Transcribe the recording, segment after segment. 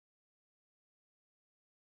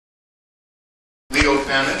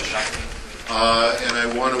Pantich, and I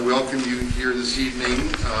want to welcome you here this evening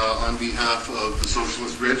on behalf of the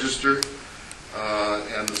Socialist Register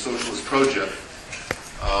and the Socialist Project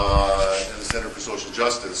and the Center for Social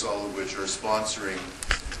Justice, all of which are sponsoring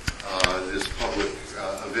this public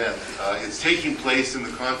event. It's taking place in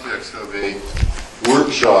the context of a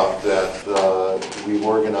workshop that we've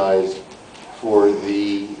organized for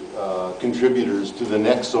the contributors to the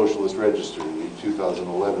next Socialist Register, the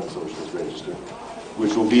 2011 Socialist Register,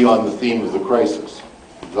 which will be on the theme of the crisis,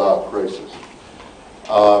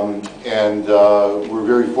 and we're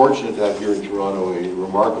very fortunate to have here in Toronto a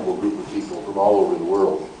remarkable group of people from all over the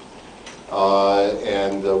world.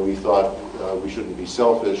 And we thought we shouldn't be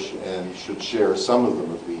selfish and should share some of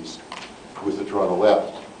them at least with the Toronto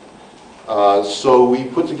left. So we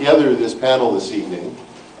put together this panel this evening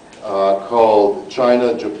called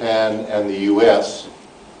China, Japan, and the US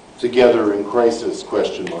Together in Crisis, ?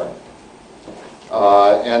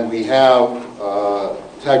 And we have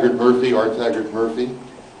Taggart Murphy, R. Taggart Murphy,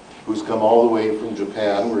 who's come all the way from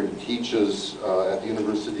Japan, where he teaches at the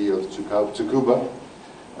University of Tsukuba.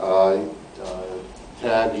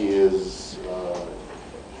 Tag is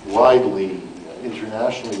widely,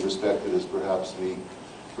 internationally respected as perhaps the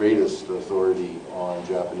greatest authority on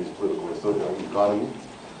Japanese political economy.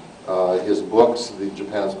 His books,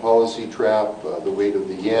 Japan's Policy Trap, The Weight of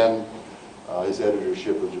the Yen, his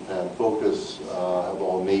editorship of Japan Focus, have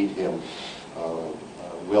all made him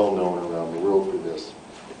well known around the world for this.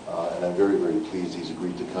 And I'm very, very pleased he's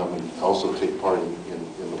agreed to come and also take part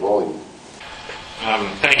in the volume.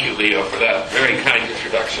 Thank you, Leo, for that very kind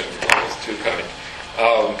introduction. Almost too kind.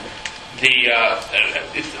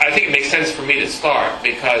 I think it makes sense for me to start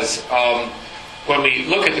because when we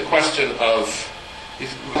look at the question of,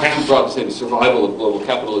 perhaps broad to say the survival of global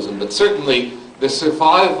capitalism, but certainly the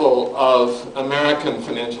survival of American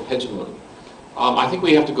financial hegemony, I think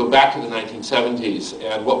we have to go back to the 1970s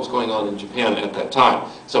and what was going on in Japan at that time.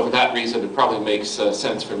 So for that reason, it probably makes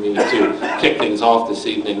sense for me to kick things off this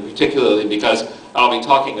evening, particularly because I'll be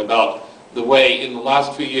talking about the way in the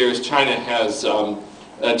last few years China has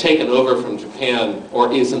taken over from Japan,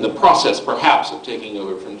 or is in the process perhaps of taking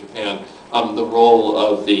over from Japan, the role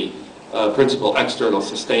of the principal external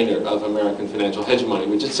sustainer of American financial hegemony,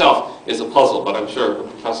 which itself is a puzzle, but I'm sure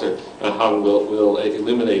Professor Hung will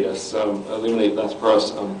illuminate that for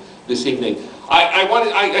us this evening.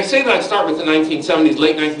 I say that I start with the 1970s,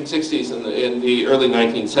 late 1960s and the early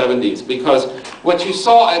 1970s, because what you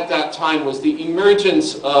saw at that time was the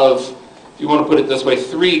emergence of, if you want to put it this way,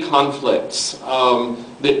 three conflicts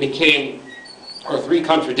that became, or three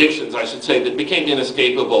contradictions, I should say, that became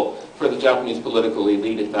inescapable for the Japanese political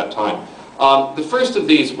elite at that time. The first of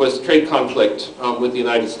these was trade conflict with the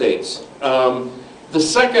United States. The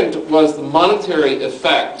second was the monetary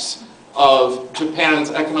effects of Japan's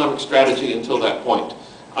economic strategy until that point.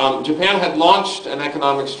 Japan had launched an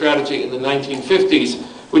economic strategy in the 1950s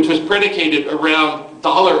which was predicated around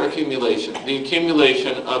dollar accumulation, the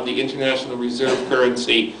accumulation of the international reserve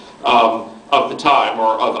currency of the time,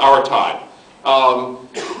 or of our time.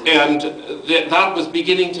 And that was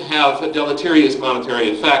beginning to have deleterious monetary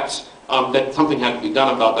effects, that something had to be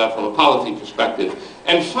done about that from a policy perspective.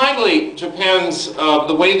 And finally,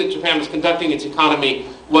 the way that Japan was conducting its economy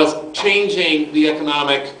was changing the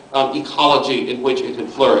economic ecology in which it had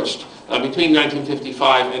flourished. Between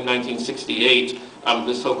 1955 and 1968,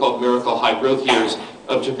 the so-called miracle high growth years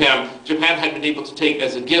of Japan, Japan had been able to take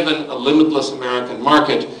as a given a limitless American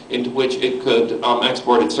market into which it could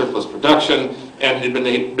export its surplus production, and had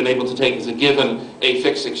been able to take as a given a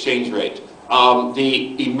fixed exchange rate.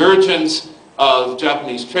 The emergence of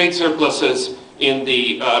Japanese trade surpluses in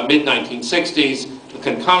the mid-1960s, the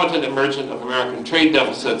concomitant emergence of American trade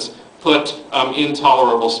deficits, put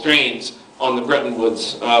intolerable strains on the Bretton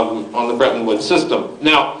Woods system.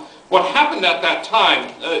 Now, what happened at that time,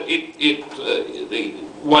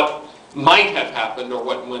 what might have happened, or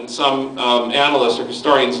when some analysts or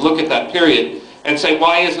historians look at that period and say,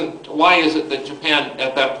 why is it that Japan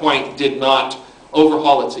at that point did not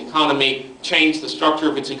overhaul its economy, change the structure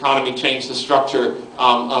of its economy, change the structure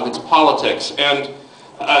of its politics? And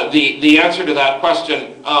the answer to that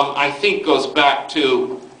question, I think, goes back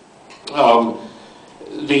to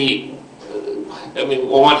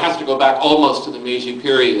one has to go back almost to the Meiji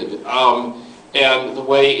period, and the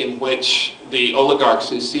way in which the oligarchs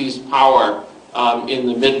who seized power in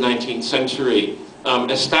the mid-19th century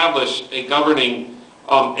established a governing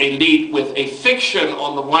elite with a fiction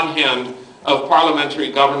on the one hand of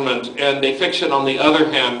parliamentary government and a fiction on the other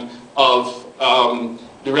hand of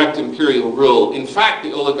direct imperial rule. In fact,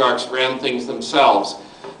 the oligarchs ran things themselves.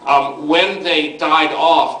 When they died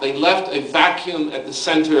off, they left a vacuum at the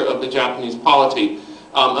center of the Japanese polity,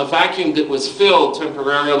 a vacuum that was filled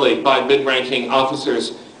temporarily by mid-ranking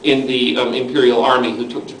officers in the Imperial Army who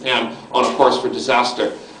took Japan on a course for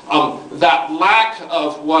disaster. That lack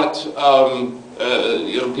of what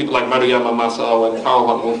people like Maruyama Masao and Karl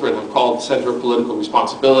von Wilfred have called center of political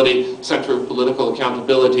responsibility, center of political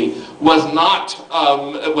accountability, was not,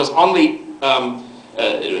 was only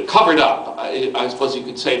covered up, I suppose you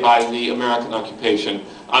could say, by the American occupation.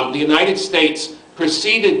 The United States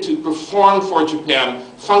proceeded to perform for Japan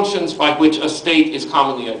functions by which a state is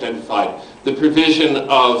commonly identified. The provision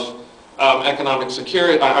of economic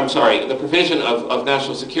security, the provision of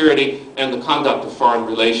national security and the conduct of foreign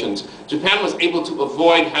relations. Japan was able to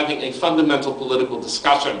avoid having a fundamental political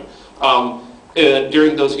discussion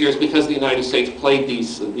during those years because the United States played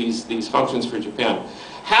these functions for Japan.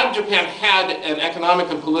 Had Japan had an economic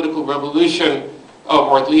and political revolution,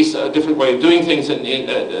 or at least a different way of doing things, and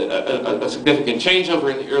a significant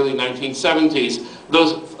changeover in the early 1970s,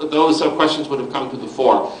 those questions would have come to the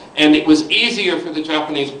fore. And it was easier for the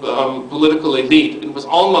Japanese political elite. It was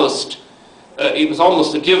almost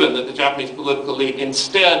a given that the Japanese political elite,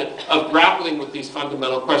 instead of grappling with these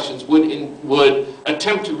fundamental questions, would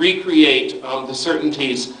attempt to recreate the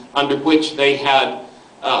certainties under which they had,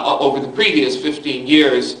 over the previous 15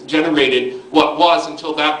 years, generated what was,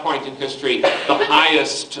 until that point in history, the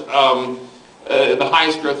highest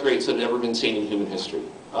growth rates that had ever been seen in human history.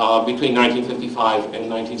 Between 1955 and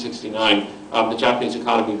 1969, the Japanese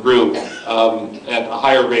economy grew at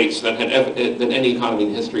higher rates than any economy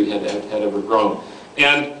in history had ever grown.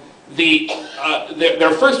 And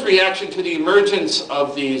their first reaction to the emergence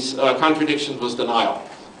of these contradictions was denial.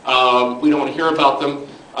 We don't want to hear about them.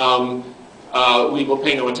 We will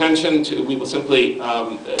pay no attention to, we will simply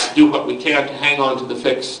do what we can to hang on to the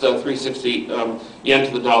fixed 360 yen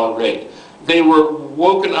to the dollar rate. They were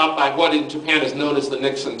woken up by what in Japan is known as the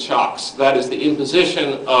Nixon shocks. That is the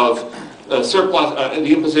imposition of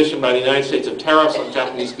the imposition by the United States of tariffs on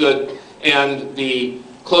Japanese goods and the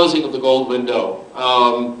closing of the gold window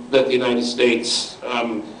that the United States,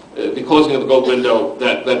 the closing of the gold window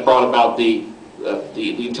that brought about the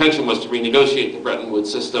intention was to renegotiate the Bretton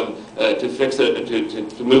Woods system, to fix it,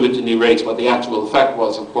 to move it to new rates. What the actual effect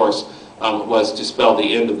was, of course, was to spell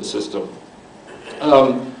the end of the system.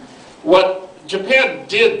 What Japan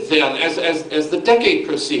did then, as the decade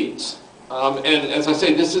proceeds, and as I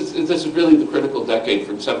say, this is really the critical decade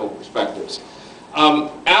from several perspectives.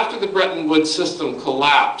 After the Bretton Woods system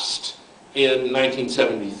collapsed in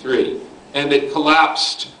 1973, and it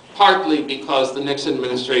collapsed partly because the Nixon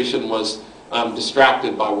administration was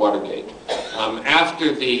distracted by Watergate.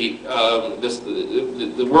 After the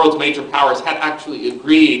world's major powers had actually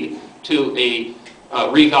agreed to a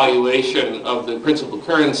revaluation of the principal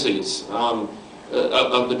currencies of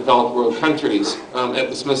the developed world countries at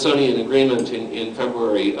the Smithsonian Agreement in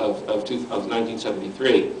February of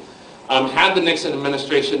 1973. Had the Nixon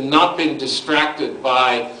administration not been distracted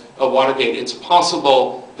by Watergate, it's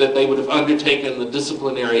possible that they would have undertaken the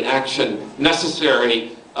disciplinary action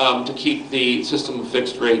necessary to keep the system of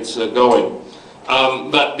fixed rates going.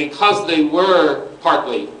 But because they were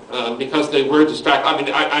because they were distracted, I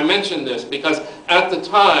mean, I mention this because at the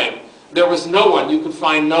time there was no one, you could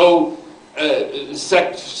find no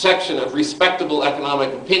section of respectable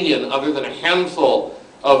economic opinion other than a handful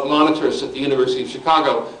of monitors at the University of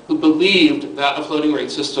Chicago who believed that a floating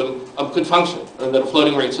rate system could function and that a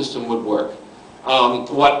floating rate system would work.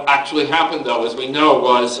 What actually happened, though, as we know,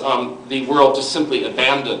 was the world just simply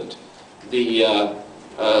abandoned the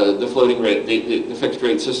floating rate, the fixed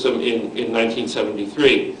rate system in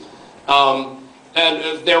 1973.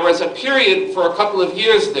 And there was a period for a couple of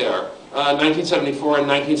years there, 1974 and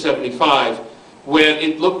 1975, when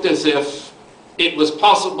it looked as if it was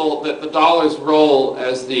possible that the dollar's role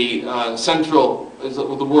as the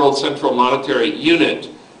world's central monetary unit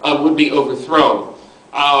would be overthrown.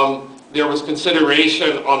 There was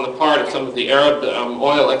consideration on the part of some of the Arab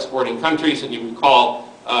oil exporting countries, and you recall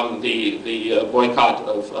the boycott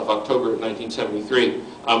of October of 1973,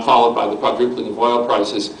 followed by the quadrupling of oil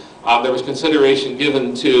prices. There was consideration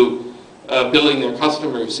given to billing their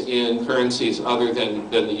customers in currencies other than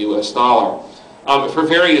the US dollar. For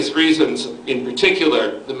various reasons, in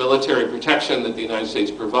particular, the military protection that the United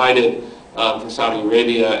States provided for Saudi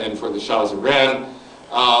Arabia and for the Shah's Iran,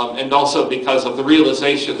 and also because of the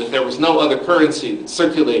realization that there was no other currency that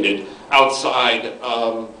circulated outside,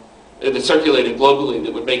 that circulated globally,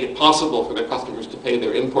 that would make it possible for their customers to pay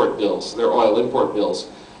their import bills, their oil import bills.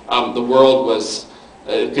 The world was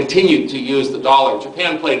continued to use the dollar.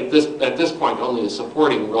 Japan played at this point only a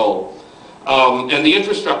supporting role. And the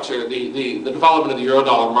infrastructure, the development of the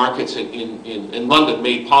Eurodollar markets in London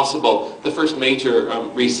made possible the first major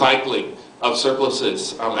recycling of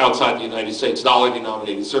surpluses outside the United States,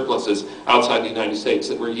 dollar-denominated surpluses outside the United States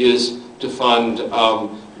that were used to fund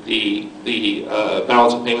the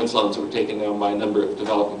balance of payments loans that were taken down by a number of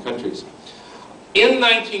developing countries. In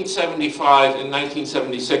 1975 and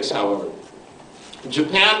 1976, however,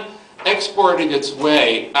 Japan exported its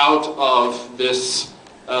way out of this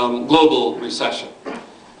global recession.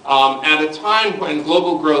 At a time when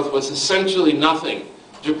global growth was essentially nothing,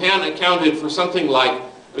 Japan accounted for something like,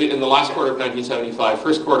 in the last quarter of 1975,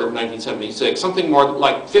 first quarter of 1976, something more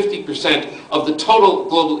like 50% of the total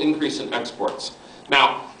global increase in exports.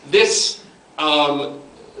 Now, they're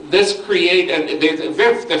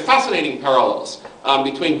fascinating parallels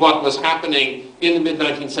between what was happening in the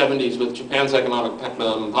mid-1970s with Japan's economic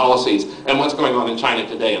policies and what's going on in China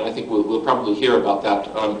today, and I think we'll probably hear about that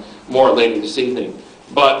more later this evening.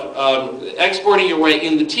 But exporting your way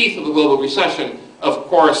in the teeth of a global recession, of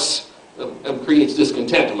course, creates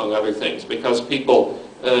discontent, among other things, because people,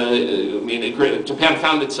 Japan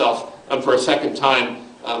found itself for a second time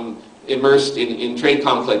immersed in trade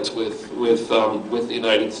conflicts with the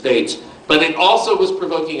United States, but it also was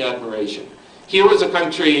provoking admiration. Here was a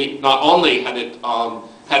country, not only had it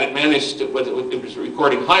managed to, it was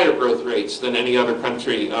recording higher growth rates than any other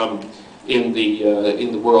country in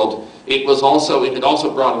the world. It had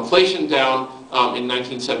also brought inflation down in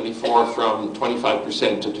 1974 from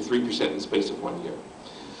 25% to 3% in the space of 1 year.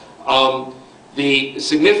 The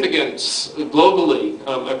significance globally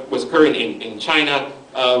was occurring in China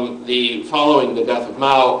following the death of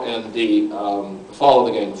Mao and the fall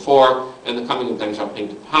of the Gang of Four and the coming of Deng Xiaoping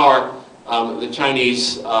to power. The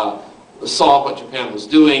Chinese saw what Japan was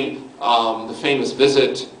doing. The famous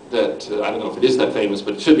visit that, I don't know if it is that famous,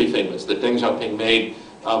 but it should be famous, that Deng Xiaoping made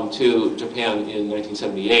to Japan in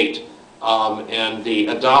 1978. And the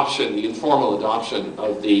adoption, the informal adoption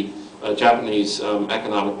of the Japanese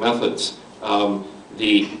economic methods,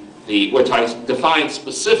 which I define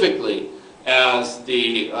specifically as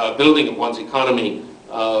the building of one's economy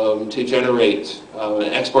to generate an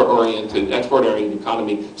export-oriented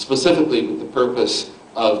economy, specifically with the purpose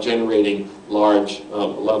of generating large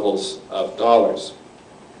levels of dollars.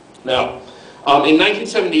 Now, in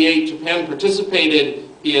 1978, Japan participated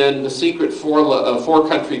in the secret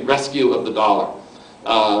four-country rescue of the dollar.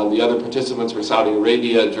 The other participants were Saudi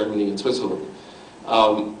Arabia, Germany, and Switzerland.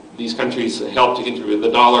 These countries helped to intervene.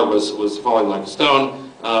 The dollar was falling like a stone.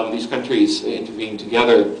 These countries intervened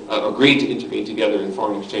together, agreed to intervene together in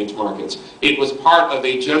foreign exchange markets. It was part of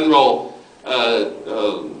a general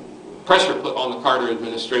pressure put on the Carter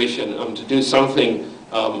administration to do something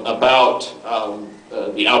about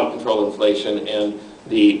the out-of-control inflation and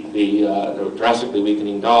the drastically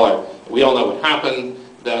weakening dollar. We all know what happened,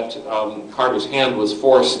 that Carter's hand was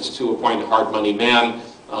forced to appoint a hard money man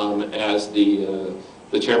as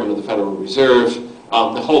the chairman of the Federal Reserve.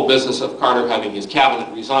 The whole business of Carter having his cabinet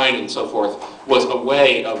resign and so forth was a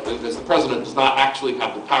way of, because the president does not actually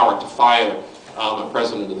have the power to fire a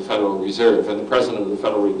president of the Federal Reserve, and the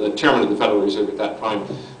chairman of the Federal Reserve at that time,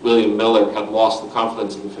 William Miller, had lost the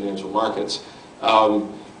confidence in the financial markets.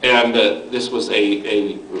 This was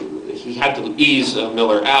he had to ease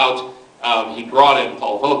Miller out. He brought in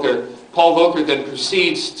Paul Volcker. Paul Volcker then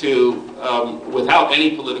proceeds to, without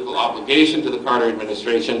any political obligation to the Carter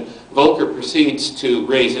administration, Volcker proceeds to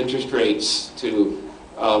raise interest rates to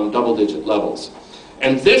double-digit levels.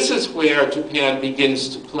 And this is where Japan begins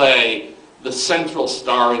to play the central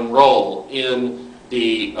starring role in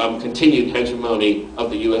the continued hegemony of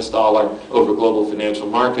the US dollar over global financial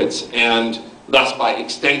markets, and thus, by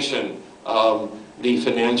extension, the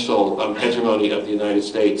financial hegemony of the United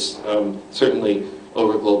States, certainly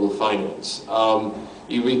over global finance.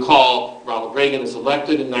 You recall Ronald Reagan is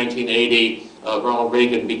elected in 1980. Ronald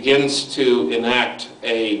Reagan begins to enact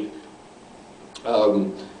a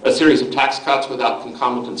series of tax cuts without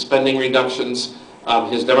concomitant spending reductions.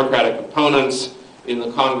 His Democratic opponents in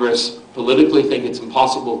the Congress politically think it's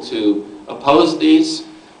impossible to oppose these.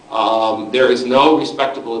 There is no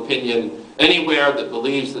respectable opinion anywhere that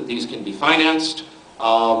believes that these can be financed.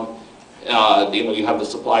 You have the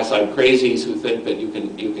supply side crazies who think that you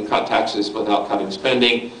can cut taxes without cutting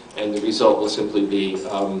spending, and the result will simply be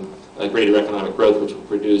a greater economic growth, which will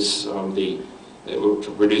produce the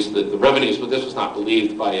revenues. But this was not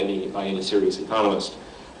believed by any serious economist.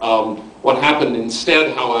 What happened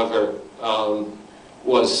instead, however,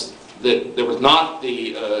 was that there was not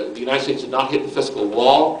the United States did not hit the fiscal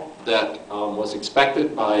wall that was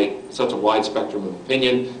expected by such a wide spectrum of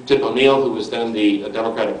opinion. Tip O'Neill, who was then the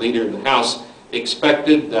Democratic leader in the House,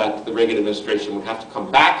 expected that the Reagan administration would have to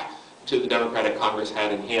come back to the Democratic Congress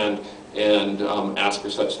hat in hand and ask for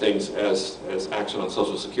such things as action on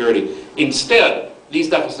Social Security. Instead, these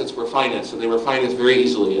deficits were financed, and they were financed very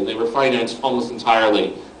easily, and they were financed almost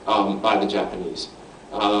entirely by the Japanese.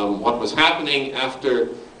 What was happening after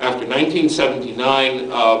 1979,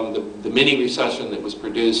 the mini recession that was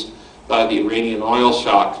produced by the Iranian oil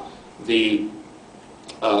shock, the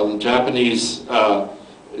Japanese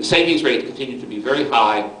savings rate continued to be very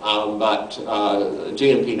high, but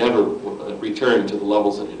GNP never returned to the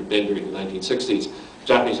levels that it had been during the 1960s. The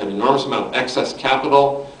Japanese had an enormous amount of excess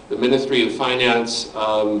capital. The Ministry of Finance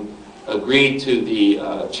agreed to the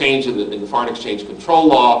change in the foreign exchange control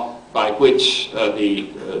law, by which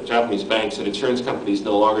the Japanese banks and insurance companies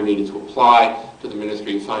no longer needed to apply to the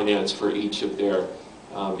Ministry of Finance for each of their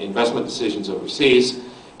investment decisions overseas.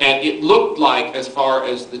 And it looked like, as far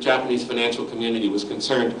as the Japanese financial community was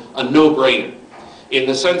concerned, a no-brainer, in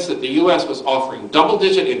the sense that the U.S. was offering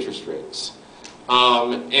double-digit interest rates,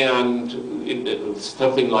 and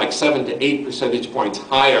something like 7 to 8 percentage points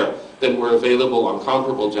higher than were available on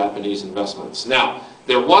comparable Japanese investments. Now,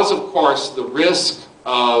 there was, of course, the risk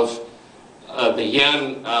of the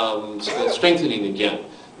yen strengthening again,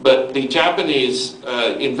 but the Japanese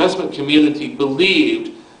investment community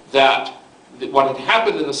believed that what had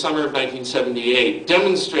happened in the summer of 1978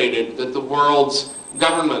 demonstrated that the world's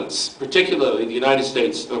governments, particularly the United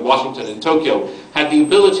States, Washington and Tokyo, had the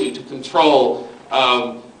ability to control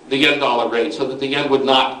the yen-dollar rate so that the yen would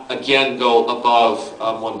not again go above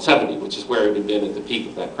 170, which is where it had been at the peak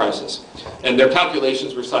of that crisis. And their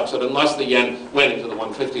calculations were such that unless the yen went into the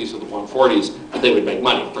 150s or the 140s, they would make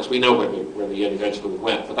money. Of course, we know where the yen eventually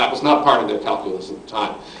went, but that was not part of their calculus at the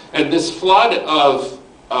time. And this flood of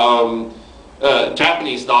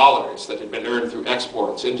Japanese dollars that had been earned through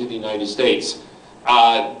exports into the United States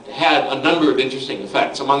had a number of interesting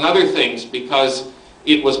effects. Among other things, because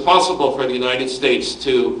it was possible for the United States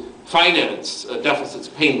to finance deficits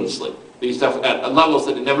painlessly, at levels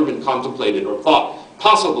that had never been contemplated or thought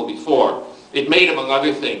possible before. It made, among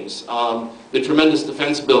other things, the tremendous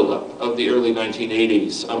defense buildup of the early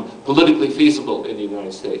 1980s politically feasible in the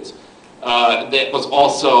United States. That was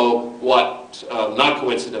also what, not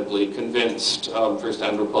coincidentally, convinced first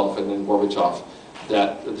Andropov and then Gorbachev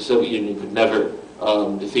that the Soviet Union could never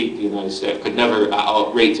defeat the United States, could never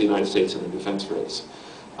outrate the United States in a defense race.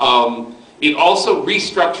 It also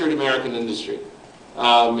restructured American industry.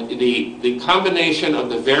 The combination of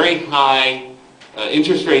the very high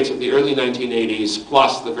interest rates of the early 1980s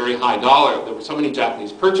plus the very high dollar, there were so many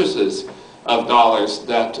Japanese purchases of dollars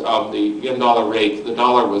that the yen-dollar rate, the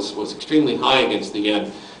dollar was extremely high against the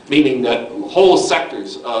yen, meaning that whole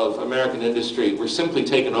sectors of American industry were simply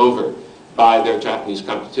taken over by their Japanese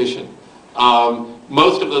competition.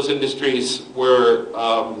 Most of those industries were,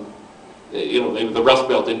 the Rust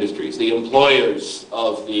Belt industries, the employers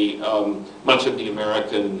of the much of the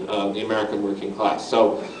American working class.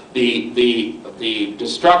 So the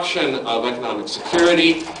destruction of economic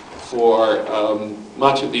security for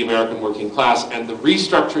much of the American working class and the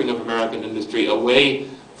restructuring of American industry away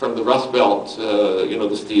from the Rust Belt,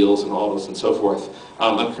 the steels and autos and so forth,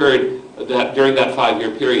 occurred during that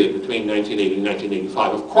 5-year period between 1980 and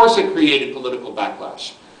 1985. Of course, it created political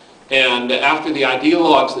backlash. And after the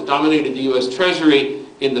ideologues that dominated the U.S. Treasury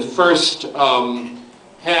in the first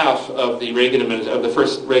half of the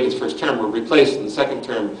Reagan's first term were replaced in the second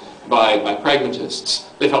term by pragmatists,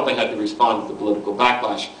 they felt they had to respond to the political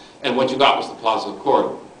backlash. And what you got was the Plaza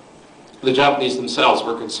Accord. The Japanese themselves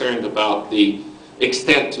were concerned about the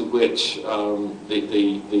extent to which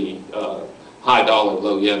the high dollar,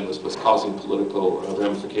 low yen was causing political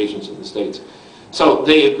ramifications in the States. So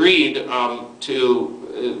they agreed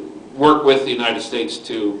to work with the United States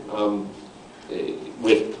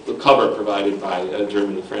with the cover provided by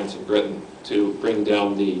Germany, France, and Britain to bring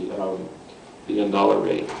down the yen-dollar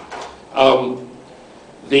rate.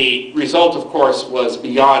 The result, of course, was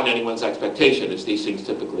beyond anyone's expectation, as these things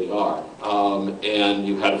typically are. And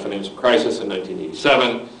you had a financial crisis in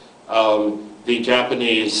 1987. The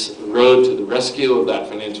Japanese rode to the rescue of that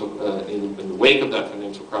in the wake of that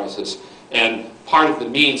financial crisis. And part of the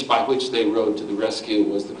means by which they rode to the rescue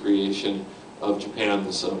was the creation of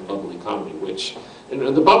Japan's bubble economy,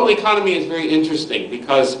 the bubble economy is very interesting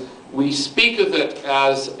because we speak of it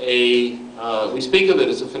as a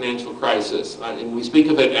financial crisis, and we speak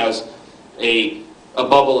of it as a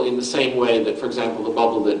bubble in the same way that, for example, the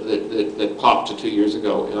bubble that popped 2 years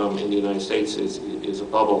ago in the United States is a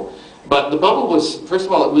bubble. But the bubble was, first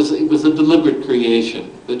of all, it was a deliberate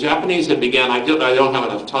creation. The Japanese had began. I don't have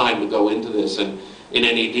enough time to go into this and in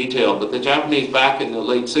any detail, but the Japanese back in the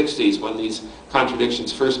late 60s, when these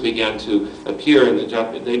contradictions first began to appear in the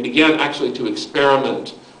Japanese, they began actually to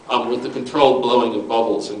experiment with the controlled blowing of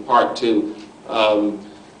bubbles, in part to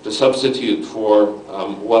substitute for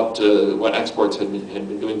what exports had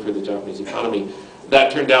been doing for the Japanese economy.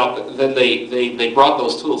 That turned out, then they brought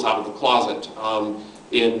those tools out of the closet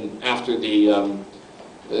after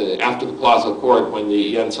the Plaza Accord, when the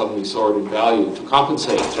yen suddenly soared in value, to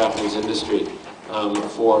compensate Japanese industry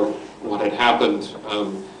for what had happened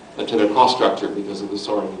to their cost structure because of the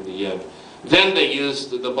soaring of the yen. Then they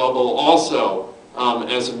used the bubble also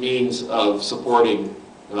as a means of supporting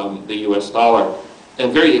the U.S. dollar,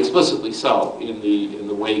 and very explicitly so in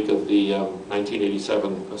the wake of the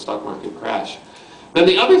 1987 stock market crash. Then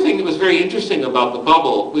the other thing that was very interesting about the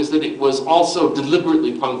bubble was that it was also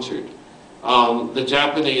deliberately punctured. The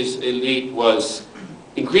Japanese elite was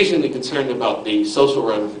increasingly concerned about the social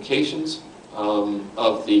ramifications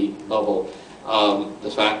of the bubble,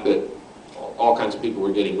 the fact that all kinds of people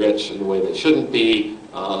were getting rich in the way they shouldn't be.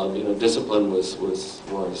 Discipline was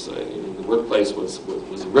in the workplace was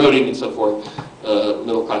eroding and so forth.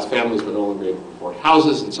 Middle-class families were no longer able to afford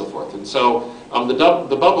houses and so forth. And so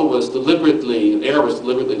the bubble was deliberately, air was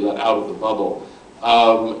deliberately let out of the bubble,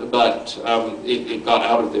 but it got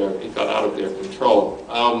out of their control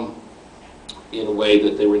in a way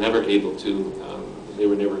that they were never able to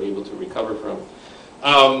recover from.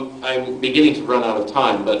 I'm beginning to run out of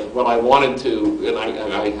time, but what I wanted to, and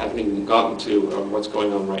I haven't even gotten to what's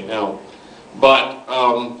going on right now, but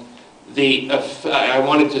I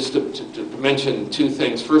wanted just to mention two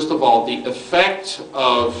things. First of all, the effect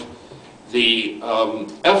of the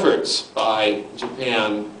efforts by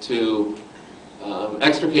Japan to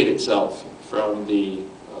extricate itself from the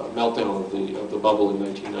meltdown of the bubble in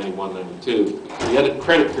 1991-92.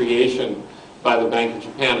 Credit creation by the Bank of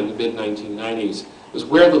Japan in the mid-1990s was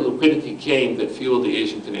where the liquidity came that fueled the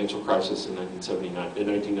Asian financial crisis in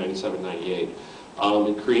 1997-98.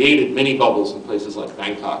 It created many bubbles in places like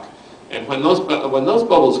Bangkok. And when those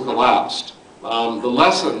bubbles collapsed, the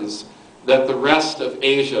lessons that the rest of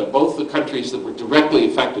Asia, both the countries that were directly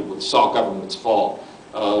affected, which saw governments fall,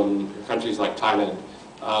 countries like Thailand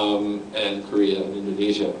and Korea and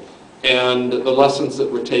Indonesia, and the lessons that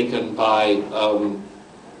were taken by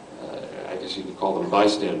I guess you could call them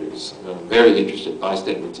bystanders, very interested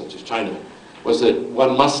bystanders such as China, was that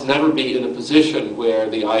one must never be in a position where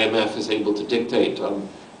the IMF is able to dictate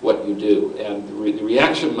what you do. And the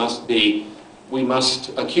reaction must be, we must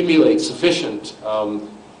accumulate sufficient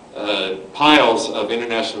piles of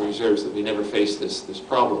international reserves that we never face this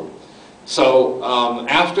problem. So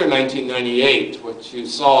after 1998, what you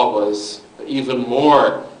saw was even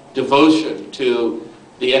more devotion to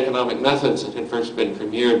the economic methods that had first been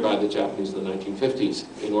premiered by the Japanese in the 1950s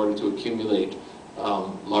in order to accumulate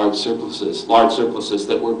large surpluses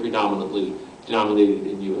that were predominantly denominated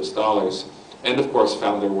in U.S. dollars, and of course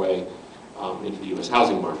found their way into the U.S.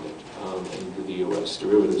 housing market and into the U.S.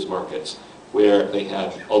 derivatives markets, where they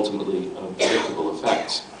had ultimately predictable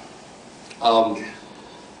effects.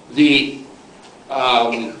 The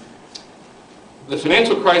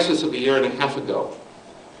financial crisis of a year and a half ago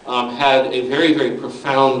had a very, very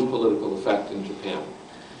profound political effect in Japan,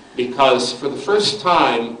 because for the first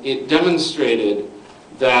time it demonstrated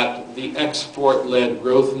that the export-led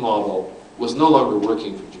growth model was no longer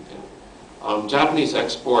working for Japan. Japanese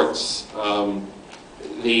exports,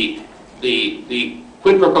 the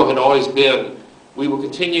quid pro quo had always been, we will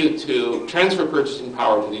continue to transfer purchasing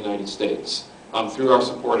power to the United States through our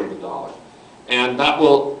support of the dollar. And that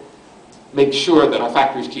will make sure that our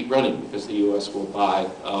factories keep running, because the U.S. will buy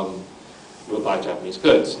Japanese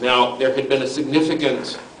goods. Now, there had been a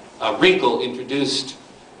significant wrinkle introduced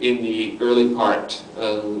in the early part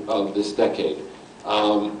of this decade,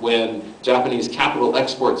 when Japanese capital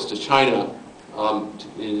exports to China,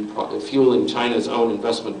 in fueling China's own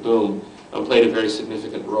investment boom, played a very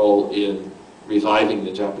significant role in reviving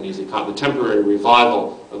the Japanese economy, the temporary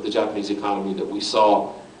revival of the Japanese economy that we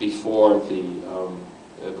saw before the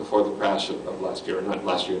crash of last year, or not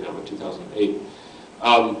last year now, but 2008.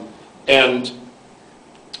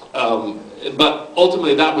 But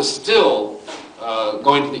ultimately that was still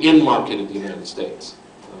going to the end market of the United States.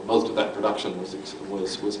 Most of that production was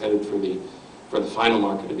headed for the final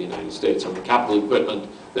market of the United States, on the capital equipment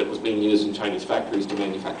that was being used in Chinese factories to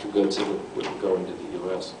manufacture goods that would go into the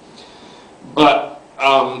U.S. But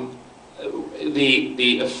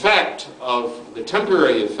the effect of the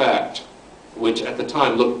temporary effect, which at the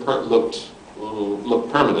time looked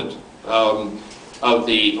permanent, of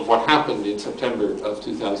what happened in September of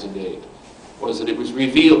 2008, was that it was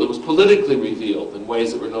revealed, it was politically revealed in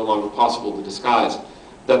ways that were no longer possible to disguise,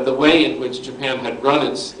 that the way in which Japan had run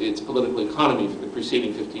its political economy for the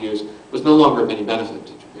preceding 50 years was no longer of any benefit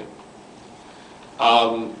to Japan.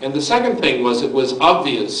 And the second thing was, it was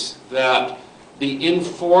obvious that the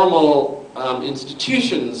informal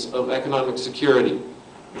institutions of economic security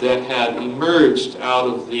that had emerged out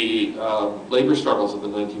of the labor struggles of the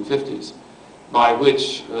 1950s, by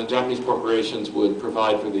which Japanese corporations would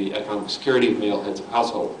provide for the economic security of male heads of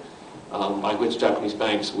household, by which Japanese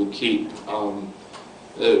banks would keep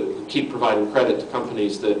providing credit to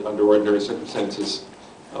companies that under ordinary circumstances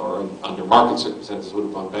or under market circumstances would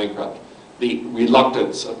have gone bankrupt. The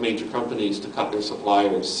reluctance of major companies to cut their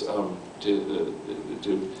suppliers, to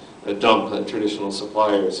dump traditional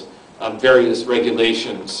suppliers, various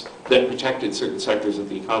regulations that protected certain sectors of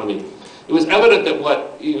the economy. It was evident that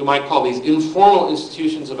what you might call these informal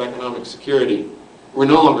institutions of economic security were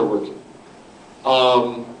no longer working.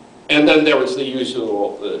 And then there was the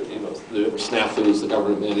usual, the snafus. The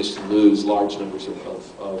government managed to lose large numbers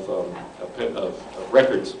of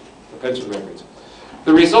records, pension records.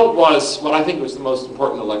 The result was what I think was the most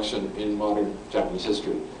important election in modern Japanese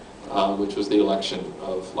history, which was the election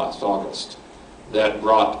of last August, that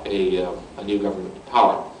brought a new government to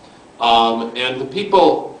power. And the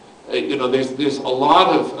people, there's a lot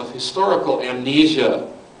of historical amnesia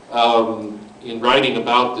in writing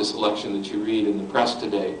about this election that you read in the press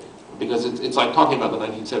today, because it's like talking about the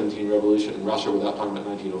 1917 revolution in Russia without talking about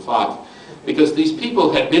 1905. Because these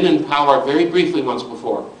people had been in power very briefly once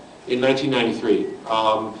before, in 1993.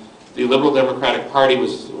 The Liberal Democratic Party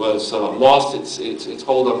was lost its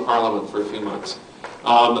hold on Parliament for a few months.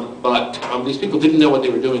 But these people didn't know what they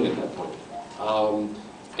were doing at that point.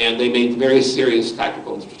 And they made very serious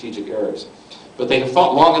tactical and strategic errors. But they have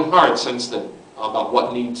fought long and hard since then about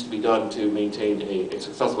what needs to be done to maintain a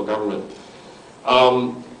successful government.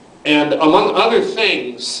 And among other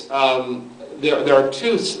things, there are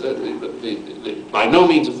two, by no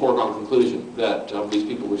means a foregone conclusion that these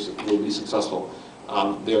people will be successful.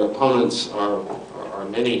 Their opponents are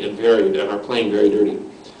many and varied and are playing very dirty.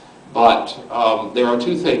 But there are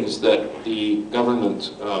two things that the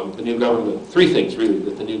government, the new government, three things really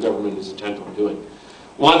that the new government is intent on doing.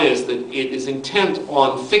 One is that it is intent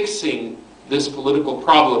on fixing this political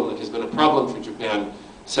problem that has been a problem for Japan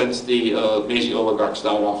since the Meiji oligarchs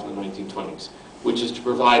died off in the 1920s, which is to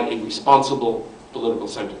provide a responsible political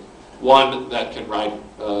center, one that can ride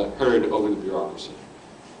herd over the bureaucracy.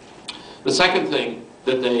 The second thing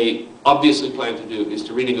that they obviously plan to do is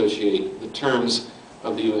to renegotiate the terms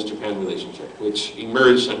of the U.S.-Japan relationship, which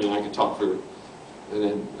emerged, I mean, I could talk for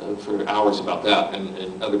hours about that,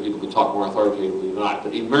 and other people could talk more authoritatively than I,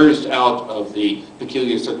 but emerged out of the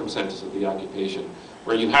peculiar circumstances of the occupation,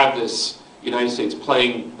 where you have this United States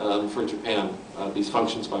playing for Japan these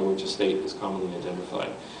functions by which a state is commonly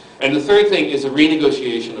identified. And the third thing is a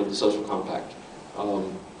renegotiation of the social compact.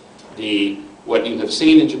 What you have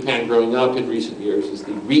seen in Japan growing up in recent years is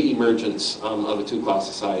the re-emergence of a two-class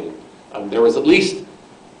society. There was at least,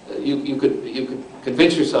 you could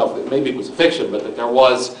convince yourself that maybe it was a fiction, but that there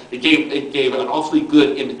was, it gave an awfully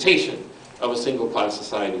good imitation of a single-class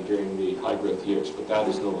society during the high-growth years, but that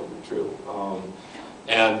is no longer true.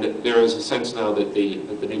 And there is a sense now that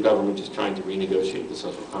the new government is trying to renegotiate the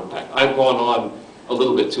social compact. I've gone on a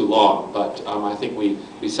little bit too long, but I think we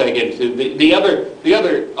seg into the other,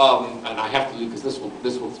 and I have to do because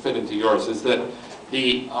this will fit into yours, is that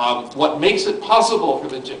what makes it possible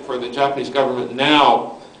for the Japanese government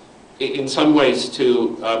now, in some ways,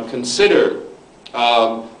 to consider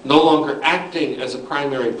no longer acting as a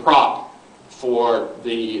primary prop for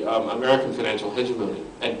the American financial hegemony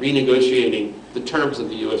and renegotiating the terms of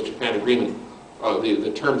the U.S.-Japan agreement,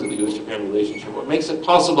 the terms of the U.S.-Japan relationship. What makes it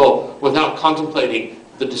possible without contemplating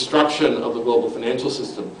the destruction of the global financial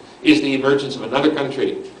system is the emergence of another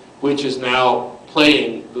country, which is now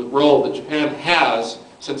playing the role that Japan has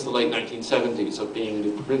since the late 1970s of being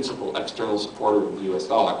the principal external supporter of the U.S.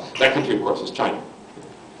 dollar. That country, of course, is China.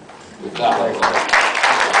 With that,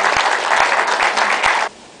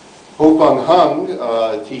 Ho-fung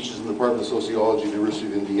teaches in the Department of Sociology, University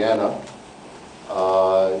of Indiana.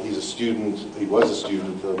 He was a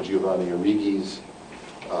student of Giovanni Arrighi's.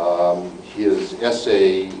 His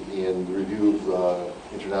essay in the Review of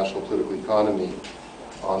International Political Economy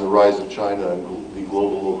on the rise of China and the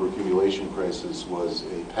global overaccumulation crisis was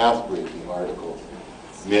a path-breaking article.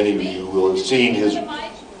 Many of you will have seen his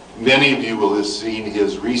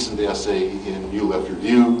recent essay in New Left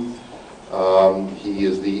Review. He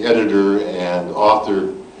is the editor and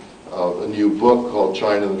author of a new book called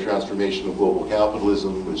China, the Transformation of Global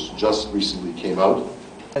Capitalism, which just recently came out.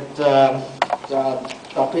 The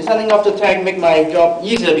presenting of the tag make my job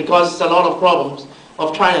easier because a lot of problems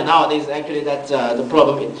of China nowadays actually that the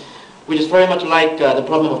problem, which is very much like the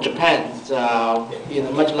problem of Japan in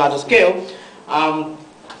a much larger scale.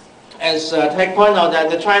 As Tag pointed out, that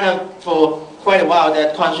the China for quite a while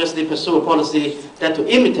that consciously pursue a policy that to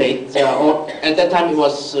imitate, or at that time it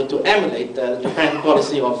was to emulate the Japan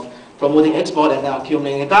policy of promoting export and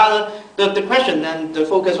accumulating dollar. The question and the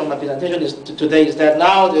focus of my presentation is today is that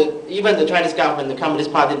now even the Chinese government, the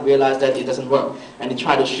Communist Party, realized that it doesn't work and they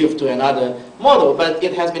try to shift to another model. But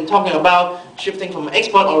it has been talking about shifting from an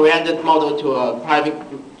export-oriented model to a private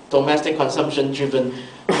domestic consumption-driven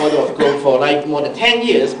model of growth for like more than 10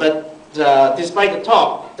 years. But despite the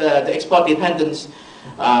talk, the export dependence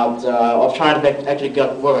of China actually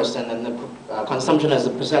got worse, and then the consumption as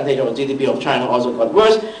a percentage of GDP of China also got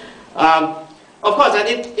worse. Of course, and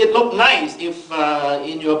it looked nice if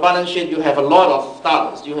in your balance sheet you have a lot of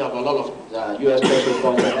dollars, you have a lot of U.S. Treasury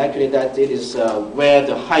bonds, and actually that it is where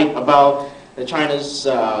the hype about China's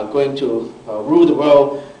going to rule the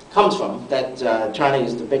world comes from, that China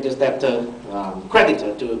is the biggest debtor,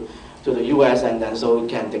 creditor to the U.S., and then so it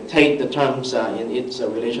can dictate the terms in its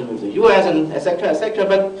relation with the U.S., and etc., etc.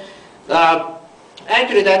 But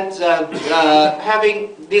actually that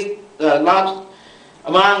having this large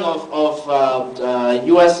amount of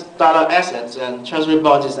U.S. dollar assets and treasury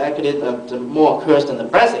bonds is actually the more cursed than the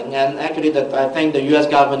blessing, and actually that I think the U.S.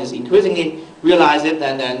 government is increasingly realize it,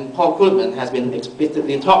 and then Paul Krugman has been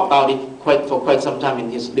explicitly talked about it for quite some time in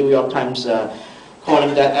his New York Times,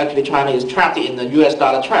 calling that actually China is trapped in the U.S.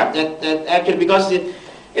 dollar trap. That actually because it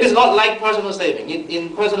is not like personal saving. In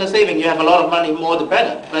personal saving you have a lot of money, more the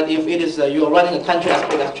better. But if it is you are running a country as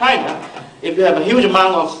big as China, if you have a huge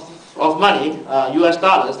amount of money, U.S.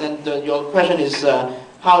 dollars, then your question is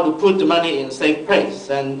how to put the money in a safe place.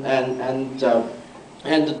 And the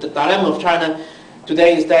dilemma of China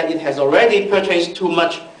today is that it has already purchased too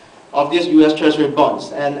much of these U.S. Treasury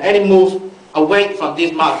bonds, and any move away from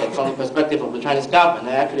this market, from the perspective of the Chinese government,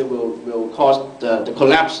 actually will cause the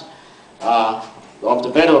collapse of the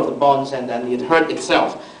value of the bonds, and then it hurt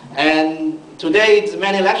itself. And today,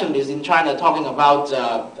 many elections in China talking about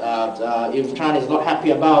if China is not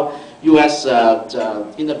happy about U.S.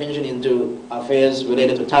 intervention into affairs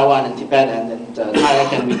related to Taiwan and Tibet, and then China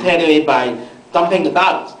can retaliate by dumping the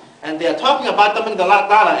dollars. And they are talking about dumping the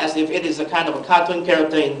dollar as if it is a kind of a cartoon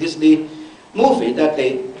character in Disney movie, that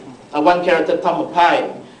one character dump a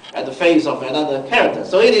pie at the face of another character.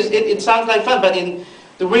 So it sounds like fun, but in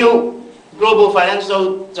the real global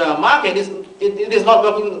financial market, it is not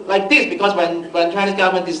working like this, because when Chinese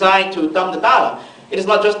government decide to dump the dollar, it is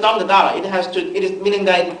not just dump the dollar. It is meaning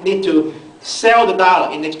that it need to sell the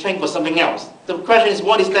dollar in exchange for something else. The question is,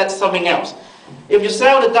 what is that something else? If you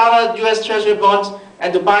sell the dollar U.S. Treasury bonds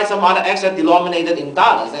and to buy some other asset denominated in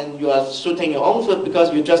dollars, then you are shooting your own foot,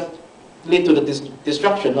 because you just lead to the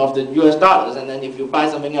destruction of the U.S. dollars. And then if you buy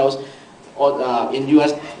something else, or in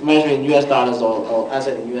U.S. measure in U.S. dollars, or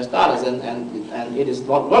asset in U.S. dollars, and it is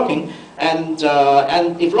not working. And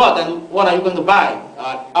if not, then what are you going to buy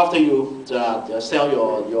after you sell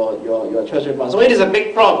your treasury bonds? So it is a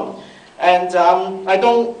big problem. And I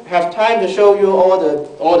don't have time to show you all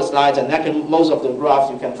the slides, and actually most of the graphs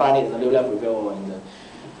you can find it in the New Left Review or in the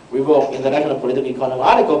Review of International Political Economy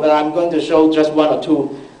article. But I'm going to show just one or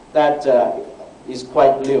two that is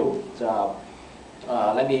quite new.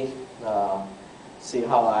 Let me see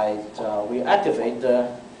how we activate the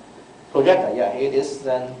projector. Yeah, it is.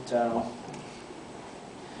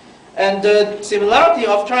 And the similarity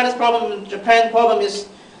of China's problem and Japan's problem is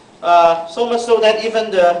so much so that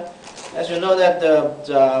even as you know, that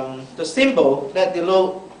the symbol that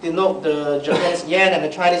denote the Japanese yen and the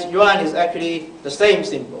Chinese yuan is actually the same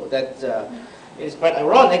symbol. That it is quite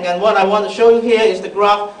ironic. And what I want to show you here is the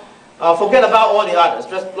graph. Forget about all the others.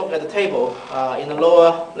 Just look at the table in the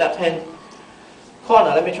lower left-hand corner.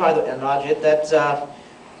 Let me try to enlarge it. That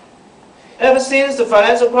ever since the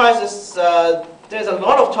financial crisis, there's a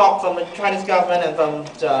lot of talk from the Chinese government and from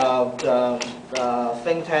the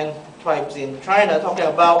think tank types in China talking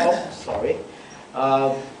about,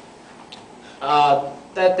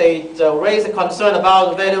 that they raise a concern about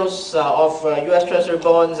the values of U.S. Treasury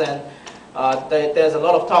bonds, and there's a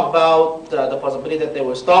lot of talk about the possibility that they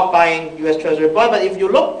will stop buying U.S. Treasury bonds. But if you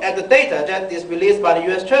look at the data that is released by the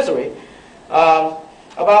U.S. Treasury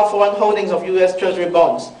about foreign holdings of U.S. Treasury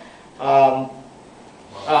bonds, by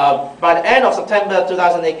the end of September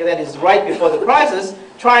 2008, that is right before the crisis,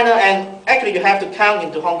 China, and actually you have to count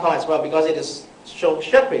into Hong Kong as well, because it is shown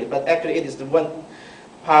separately, but actually it is the one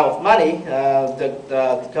pile of money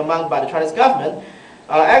commanded by the Chinese government.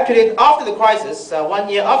 Actually, after the crisis, 1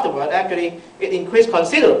 year afterward, actually, it increased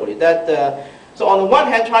considerably. So on the one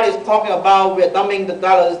hand, China is talking about we're dumping the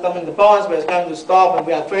dollars, dumping the bonds, we're going to stop, and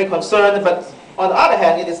we are very concerned. But on the other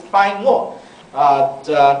hand, it is buying more.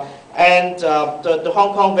 The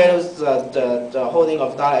Hong Kong values the holding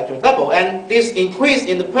of dollar actually double. And this increase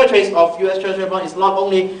in the purchase of U.S. Treasury bond is not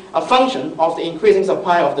only a function of the increasing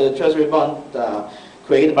supply of the Treasury bond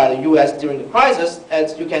created by the U.S. during the crisis.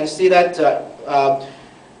 As you can see that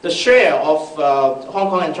the share of Hong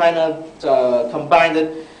Kong and China combined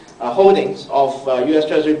holdings of U.S.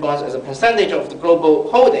 Treasury bonds as a percentage of the global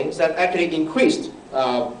holdings that actually increased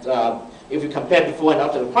if you compare before and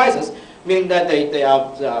after the crisis, meaning that they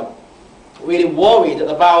are really worried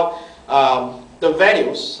about the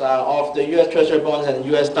values of the U.S. Treasury bonds and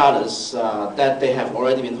U.S. dollars that they have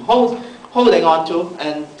already been holding on to,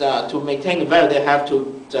 and to maintain the value they have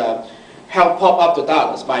to help pop up the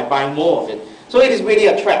dollars by buying more of it. So it is really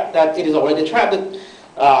a trap, that it is already trapped,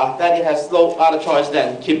 that it has no other choice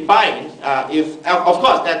than keep buying. Of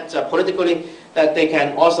course, that politically, that they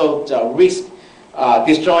can also risk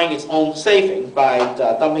destroying its own saving by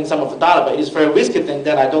dumping some of the dollar, but it is a very risky thing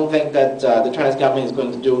that I don't think that the Chinese government is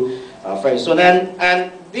going to do very soon.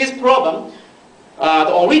 And this problem,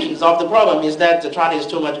 the origins of the problem is that China is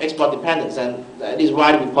too much export dependence, and it is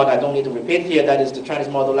widely reported, I don't need to repeat here, that is the Chinese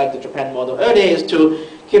model, like the Japan model earlier, is to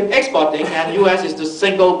keep exporting, and U.S. is the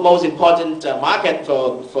single most important market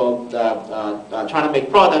for China-made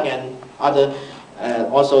product and other,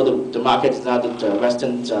 also the markets in other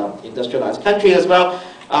Western industrialized countries as well.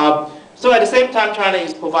 So at the same time, China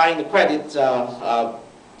is providing the credit,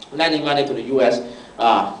 lending money to the U.S.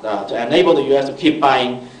 To enable the U.S. to keep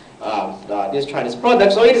buying these Chinese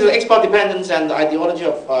products. So it is an export dependence, and the ideology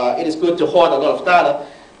of it is good to hoard a lot of dollar.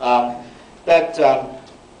 That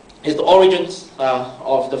is the origins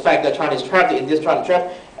of the fact that China is trapped in this China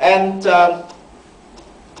trap. And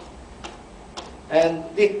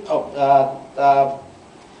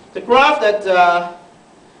the graph that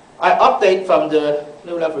I update from the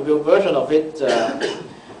New Left Review version of it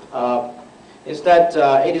is that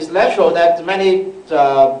it is natural that many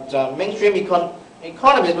mainstream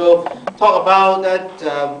economists will talk about that,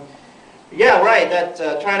 yeah, right, that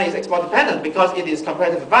China is export dependent because it is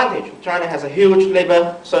comparative advantage. China has a huge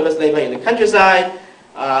service labor in the countryside,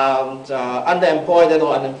 underemployed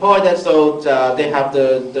or unemployed, so they have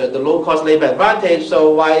the low-cost labor advantage.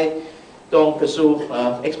 So why don't pursue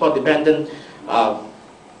export dependent more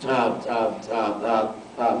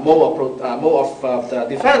of the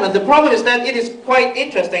development? The problem is that it is quite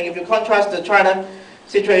interesting if you contrast the China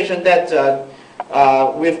situation that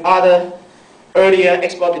with other earlier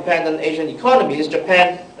export-dependent Asian economies,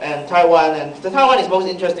 Japan and Taiwan. And the Taiwan is most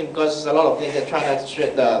interesting because a lot of things that China,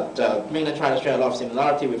 mainland China share a lot of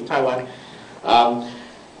similarity with Taiwan.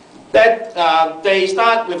 They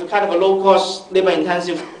start with a kind of a low-cost,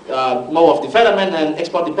 labor-intensive mode of development and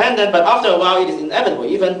export-dependent, but after a while it is inevitable,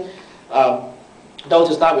 even though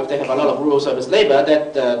to start with they have a lot of rural service labor,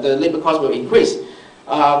 that the labor cost will increase.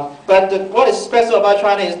 But what is special about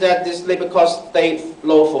China is that this labor cost stayed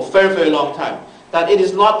low for a very, very long time. That it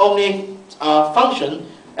is not only a function,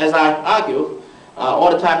 as I argue all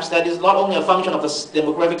the times, that is not only a function of the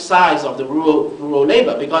demographic size of the rural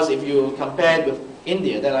labor, because if you compare it with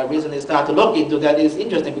India, that I recently started to look into, that is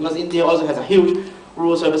interesting because India also has a huge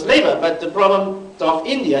rural service labor. But the problem of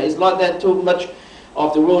India is not that too much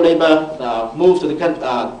of the rural labor move to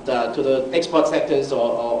the export sectors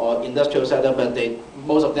or industrial sector, but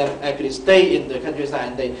most of them actually stay in the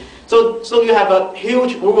countryside. And so you have a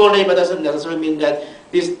huge rural labor doesn't necessarily mean that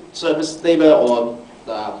this service labor or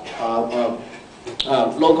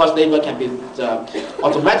low-cost labor can be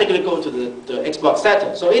automatically go to the export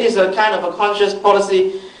sector. So it is a kind of a conscious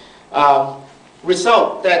policy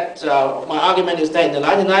result that my argument is that in the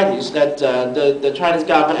 1990s that the Chinese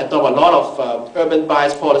government adopted a lot of urban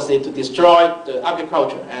bias policy to destroy the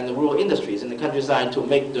agriculture and the rural industries in the countryside to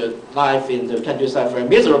make the life in the countryside very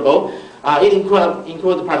miserable. It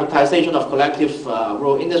includes the privatization of collective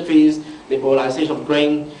rural industries, liberalization of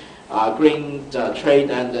grain trade,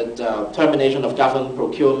 and the termination of government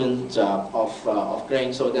procurement of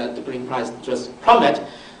grain, so that the grain price just plummet.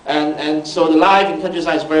 And so the life in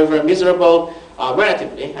countryside is very, very miserable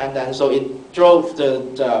relatively, and then so it drove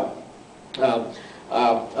the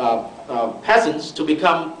peasants to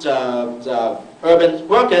become the urban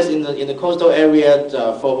workers in the coastal area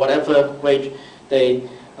for whatever wage they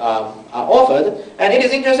are offered. And it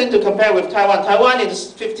is interesting to compare with Taiwan. Taiwan in the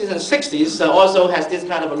 50s and 60s also has this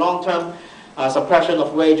kind of a long-term suppression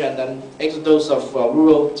of wage and then exodus of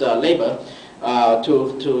rural labor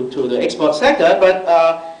to the export sector. But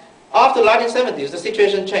After the 1970s, the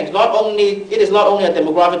situation changed. It is not only a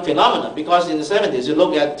demographic phenomenon, because in the 70s, you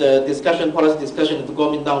look at the policy discussion of the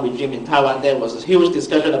Kuomintang regime in Taiwan, there was a huge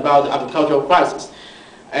discussion about the agricultural crisis.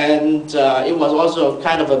 And it was also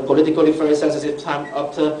kind of a politically very sensitive time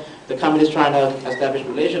after the communists trying to establish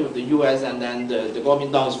relations with the US, and then the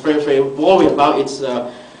Kuomintang is very, very worried about its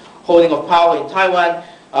holding of power in Taiwan,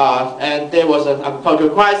 and there was an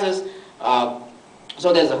agricultural crisis.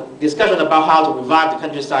 So there's a discussion about how to revive the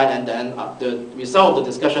countryside, and then the result of the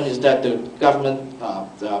discussion is that the government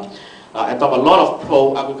adopt a lot of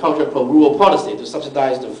pro-agriculture, pro-rural policy to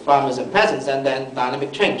subsidize the farmers and peasants, and then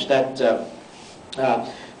dynamic change that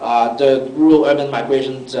the rural-urban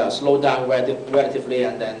migration slowed down relatively,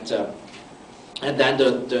 and then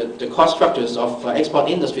the cost structures of export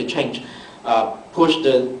industry change, pushed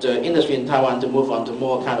the industry in Taiwan to move on to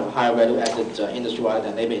more kind of higher value-added industry rather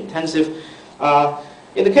than labor-intensive.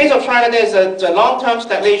 In the case of China, there's a long-term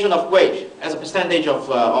stagnation of wage as a percentage of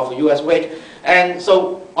U.S. wage, and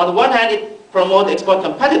so on the one hand, it promotes export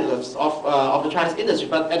competitiveness of the Chinese industry,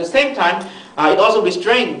 but at the same time, it also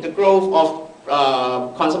restrained the growth of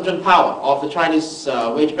consumption power of the Chinese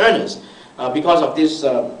wage earners because of this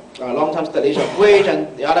long-term stagnation of wage.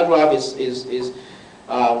 And the other graph is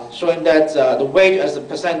showing that the wage as a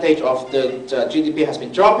percentage of the GDP has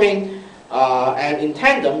been dropping. And in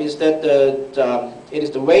tandem is that it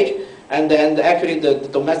is the wage, and then actually the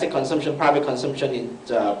domestic consumption, private consumption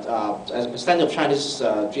as a percent of Chinese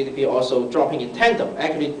GDP also dropping in tandem.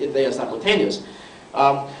 Actually, they are simultaneous.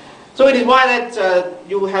 So it is why that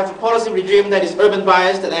you have a policy regime that is urban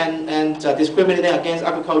biased and discriminating against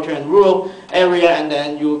agriculture and rural area, and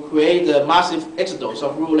then you create a massive exodus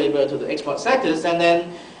of rural labor to the export sectors, and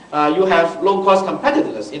then you have low-cost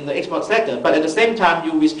competitiveness in the export sector, but at the same time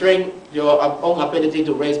you restrain your own ability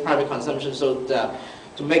to raise private consumption, so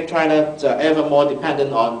to make China ever more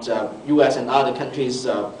dependent on U.S. and other countries'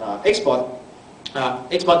 export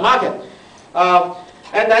market.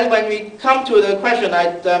 And then when we come to the question,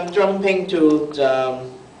 I'm jumping to the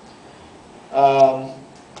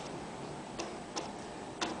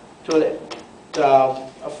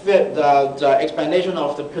explanation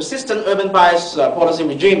of the persistent urban bias policy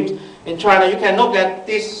regimes in China. You can look at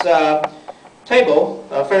this table,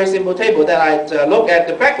 a very simple table, that I look at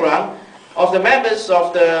the background of the members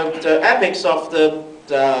of the epics of the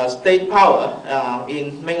state power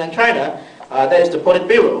in mainland China. That is the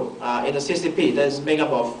Politburo in the CCP. That is made up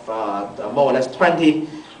of more or less 20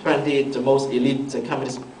 the most elite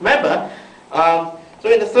communist member. So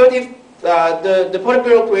in the 30th, the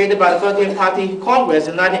Politburo created by the 13th Party Congress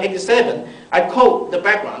in 1987, I quote the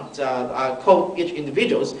background, I quote each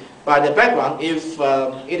individuals by their background. If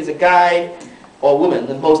it is a guy or woman,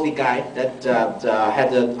 and mostly guy, that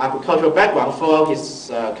had an agricultural background for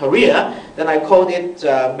his career, then I quote it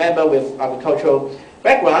member with agricultural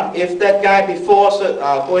background. If that guy before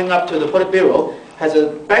going up to the Politburo has a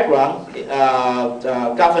background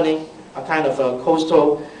governing a kind of a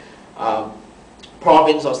coastal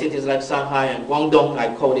province or cities like Shanghai and Guangdong, I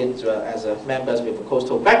quote it as members with a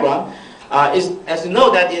coastal background. As you know,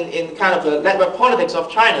 that in kind of the network politics of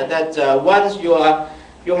China, that once you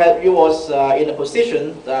was in a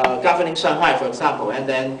position governing Shanghai, for example, and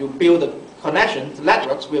then you build the connections,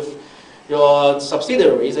 networks with your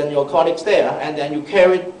subsidiaries and your colleagues there, and then you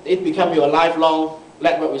carry it, become your lifelong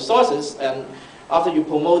network resources, and after you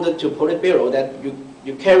promote it to Politburo, that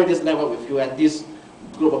you carry this network with you, and this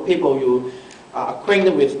group of people you are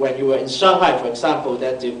acquainted with when you were in Shanghai, for example,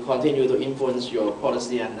 that you continue to influence your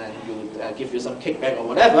policy, and then you give you some kickback or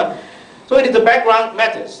whatever. So it is the background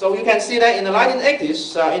matters. So you can see that in the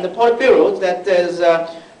 1980s, in the Politburo, that there's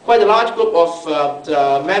quite a large group of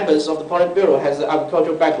the members of the Politburo has an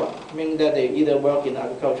agricultural background, meaning that they either work in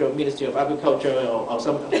agriculture, Ministry of Agriculture, or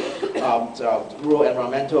some rural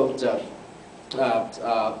environmental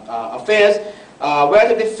affairs.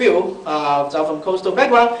 Relatively few are from coastal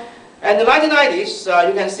background. And in the 1990s,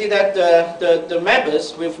 you can see that the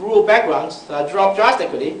members with rural backgrounds dropped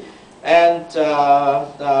drastically, and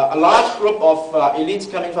a large group of elites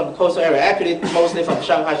coming from the coastal area, actually mostly from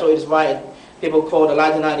Shanghai, so it is why people call the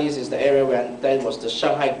 1990s is the area when that was the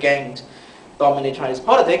Shanghai gang dominate Chinese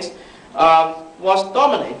politics, was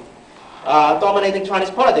dominating Chinese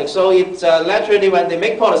politics. So it's naturally when they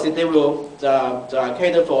make policy, they will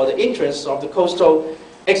cater for the interests of the coastal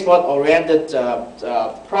export-oriented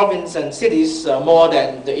province and cities more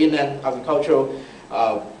than the inland agricultural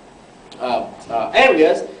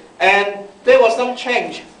areas. And there was some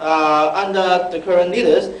change under the current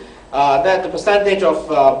leaders, that the percentage of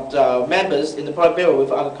the members in the Politburo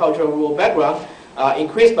with agricultural rural background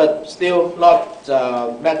increased, but still not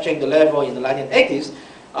matching the level in the 1980s.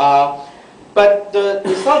 But the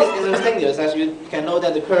result is instantaneous, as you can know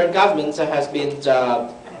that the current government has been,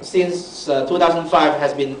 since 2005,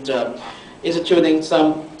 has been instituting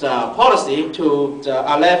some policy to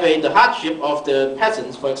alleviate the hardship of the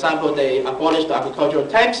peasants. For example, they abolished the agricultural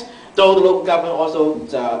tax, though the local government also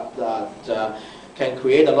can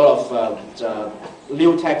create a lot of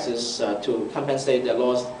new taxes to compensate their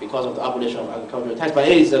loss because of the abolition of agricultural tax. But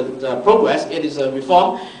it is a progress, it is a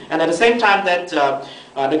reform, and at the same time that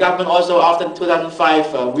the government also, after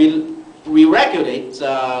 2005, will regulate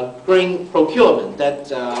grain procurement.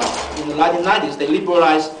 That in the 1990s they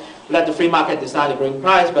liberalized, let the free market decide the grain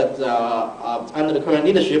price, but under the current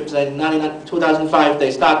leadership, in 2005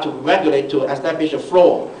 they start to regulate to establish a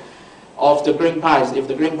floor of the grain price. If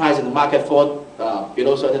the grain price in the market falls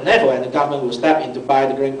below a certain level, and the government will step in to buy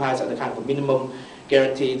the grain price at a kind of minimum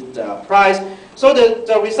guaranteed price. So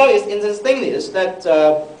the result is instantaneous. That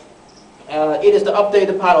it is the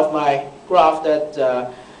updated part of my graph that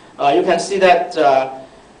you can see that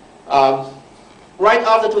right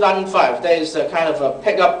after 2005, there is a kind of a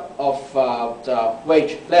pickup of the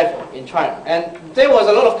wage level in China. And there was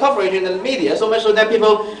a lot of coverage in the media, so much so that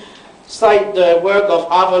people cite the work of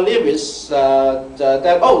Arthur Lewis,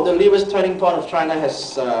 that, oh, the Lewis turning point of China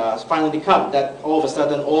has finally come, that all of a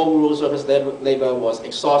sudden all rural service labor was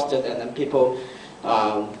exhausted, and then people,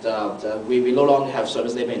 we no longer have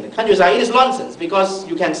service labor in the countryside. It is nonsense, because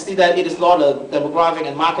you can see that it is not a demographic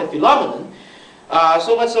and market phenomenon,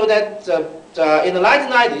 so much so that in the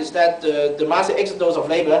 1990s, that the massive exodus of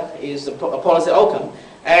labor is a policy outcome,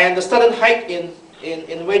 and the sudden hike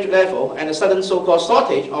in wage level and a sudden so-called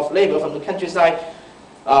shortage of labor from the countryside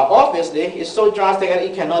obviously is so drastic that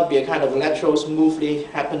it cannot be a kind of lateral, smoothly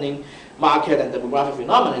happening market and demographic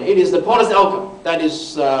phenomenon. It is the policy outcome. That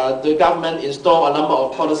is, the government installed a number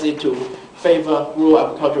of policies to favor rural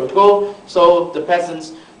agricultural growth, so the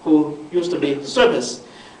peasants who used to be service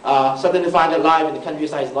suddenly find that life in the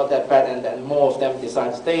countryside is not that bad, and then more of them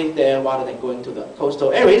decide to stay there rather than going to the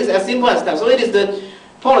coastal area. It is as simple as that. So it is the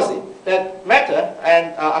policy that matter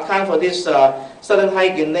and account for this sudden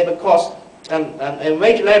hike in labor cost and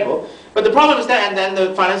wage level. But the problem is that, and then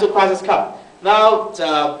the financial crisis comes. Now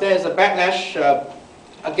there is a backlash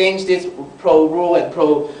against this pro-rural and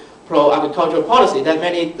pro-agricultural policy that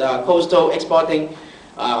many coastal exporting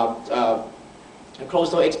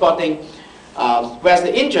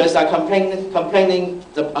vested interests are complaining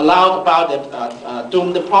aloud about the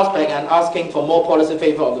doomed prospect and asking for more policy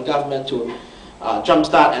favor of the government to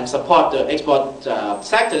jumpstart and support the export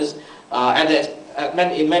sectors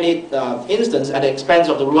in many instances at the expense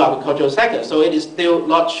of the rural agricultural sector. So it is still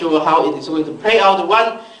not sure how it is going to play out. The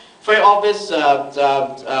one very obvious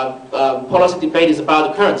policy debate is about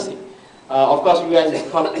the currency. Of course, U.S.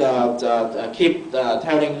 is keep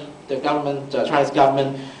telling the government, Chinese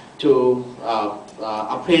government, to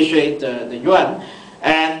appreciate the yuan.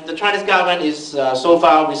 And the Chinese government is so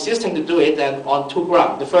far resisting to do it, and on two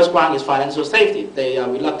grounds. The first ground is financial safety. They are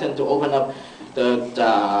reluctant to open up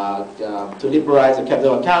to liberalize the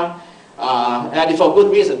capital account, and for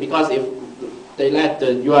good reason, because if they let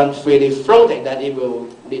the yuan freely floating, then it will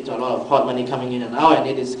lead to a lot of hot money coming in and out, and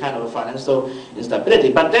it is kind of a financial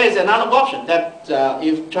instability. But there is another option, that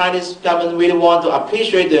if Chinese government really want to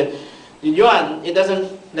appreciate the yuan, it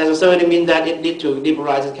doesn't necessarily mean that it needs to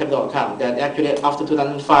liberalize the capital account. That actually after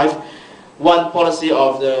 2005, one policy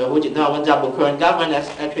of the Hu Jintao current government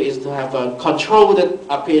actually is to have a controlled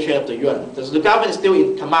appreciation of the yuan. So the government is still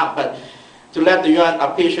in command, but to let the yuan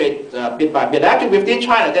appreciate bit by bit. Actually within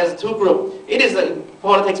China, there's two groups. It is a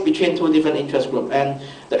politics between two different interest groups, and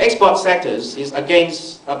the export sectors is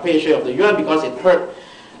against appreciation of the yuan because it hurt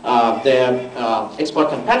their export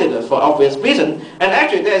competitors for obvious reason. And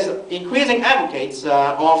actually there's increasing advocates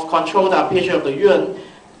of controlled appreciation of the yuan.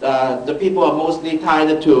 The people are mostly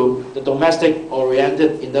tied to the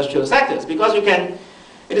domestic-oriented industrial sectors, because you can,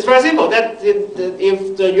 it is very simple, that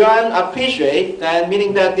if the yuan appreciate, then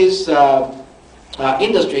meaning that this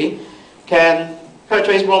industry can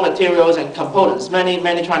purchase raw materials and components.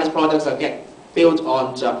 Many Chinese products are built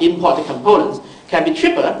on imported components, can be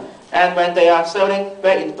cheaper, and when they are selling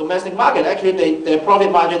back in the domestic market, actually their profit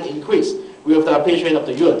margin increase with the appreciation of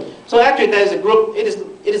the yuan. So actually there is a group, it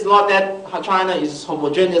is not that China is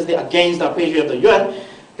homogeneously against the appreciation of the yuan.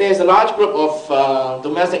 There is a large group of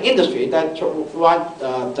domestic industry that want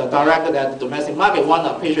directed at the domestic market, want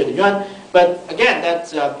to appreciate the yuan. But again,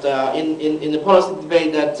 that's in the policy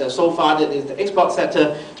debate, that so far that is the export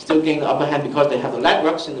sector still gaining the upper hand because they have the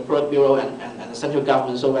legworks in the Politburo and the central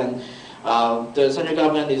government. So when the central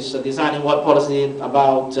government is designing what policy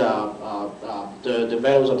about the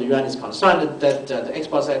values of the yuan is concerned, that the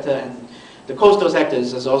export sector and the coastal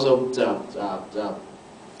sectors is also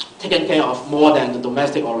taken care of more than the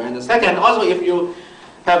domestic oriented sector. And also, if you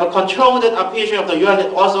have a controlled appreciation of the yuan,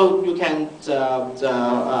 also you can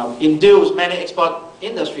induce many export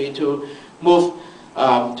industry to move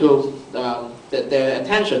their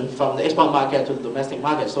attention from the export market to the domestic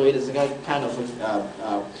market. So it is a kind of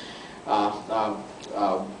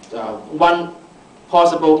one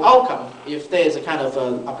possible outcome if there is a kind of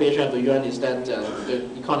appreciation of the yuan is that the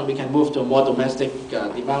economy can move to a more domestic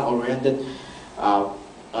demand-oriented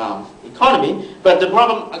economy. But the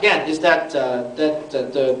problem again is that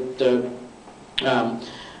the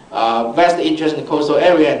vested interest in the coastal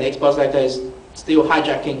area and the export sector is still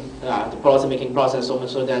hijacking the policy-making process, so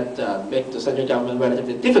much so that make the central government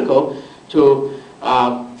relatively difficult to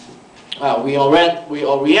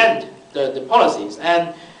reorient the policies.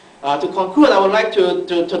 And to conclude, I would like to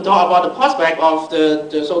talk about the prospect of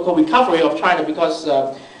the so-called recovery of China, because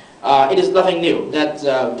it is nothing new. That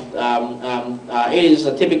it is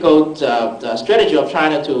a typical strategy of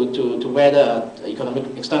China to weather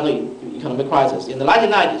external economic crisis. In the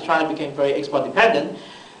 1990s, China became very export dependent,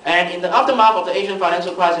 and in the aftermath of the Asian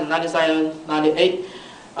financial crisis in 1997-98,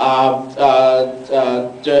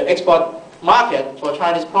 the export market for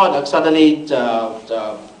Chinese products suddenly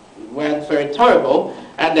went very terrible,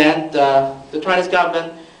 and then the Chinese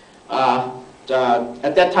government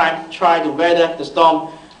at that time tried to weather the storm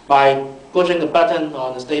by pushing the button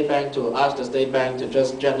on the state bank to ask the state bank to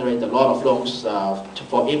just generate a lot of loans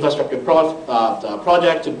for infrastructure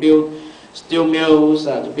projects, to build steel mills,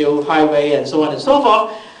 to build highway, and so on and so forth.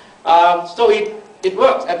 So it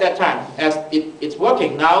works at that time, as it's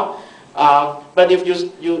working now. But if you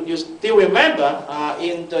still remember,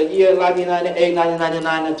 in the year 1998,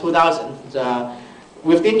 1999, and 2000,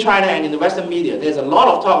 within China and in the Western media, there's a lot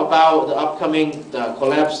of talk about the upcoming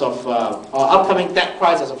collapse of, or upcoming debt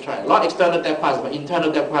crisis of China. Not external debt crisis, but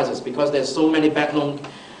internal debt crisis, because there's so many bad loans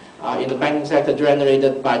in the banking sector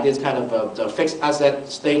generated by this kind of the fixed asset,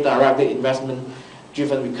 state-directed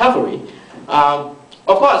investment-driven recovery.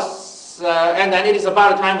 Of course, and then it is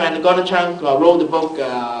about the time when Gordon Chang wrote the book,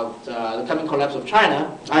 The Coming Collapse of China.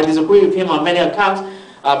 I disagree with him on many accounts,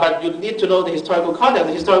 but you need to know the historical context.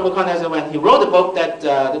 The historical context is when he wrote the book that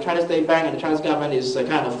the Chinese State Bank and the Chinese government is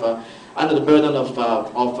kind of under the burden of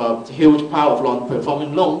huge pile of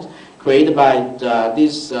non-performing loans created by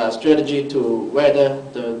this strategy to weather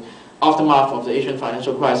the aftermath of the Asian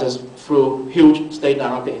financial crisis through huge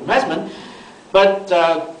state-directed investment. But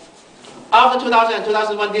after 2000 and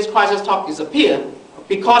 2001, this crisis talk disappeared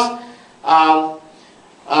because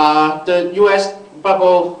the U.S.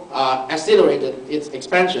 bubble accelerated its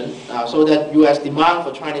expansion, so that U.S. demand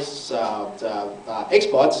for Chinese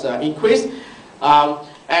exports increased,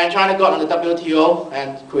 and China got on the WTO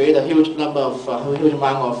and created a huge amount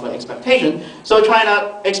of expectation. So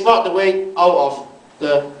China export the way out of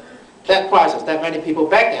the debt crisis that many people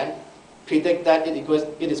back then predict that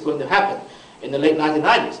it is going to happen in the late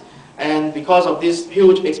 1990s. And because of this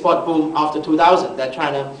huge export boom after 2000, that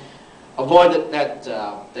China avoided that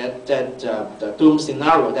doom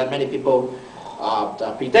scenario that many people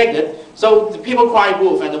predicted. So the people cried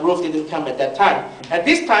wolf, and the wolf didn't come at that time. At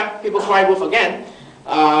this time, people cry wolf again.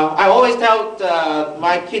 I always tell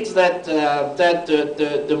my kids that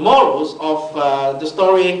the morals of the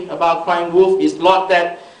story about crying wolf is not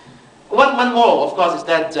that. One moral, of course, is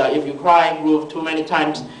that if you cry wolf too many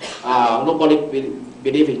times, nobody will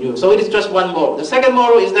believe in you. So it is just one moral. The second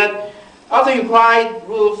moral is that after you cried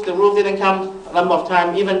wolf, the wolf didn't come a number of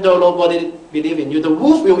times, even though nobody believe in you. The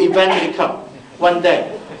wolf will eventually come one day.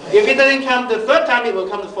 If it doesn't come the third time, it will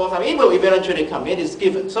come the fourth time. It will eventually come. It is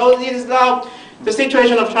given. So it is now the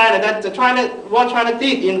situation of China, that what China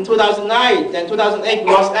did in 2009 and 2008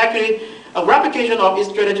 was actually a replication of its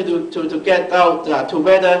strategy to get out, to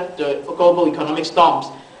weather the global economic storms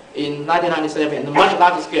in 1997 on a much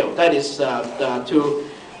larger scale. That is to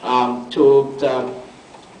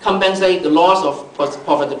compensate the loss of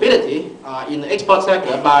profitability in the export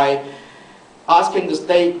sector by asking the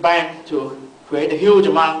state bank to create a huge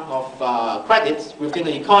amount of credits within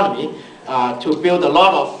the economy to build a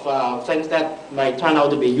lot of things that might turn out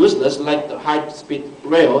to be useless, like the high-speed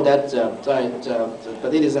rail.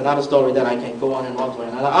 But it is another story that I can go on and on for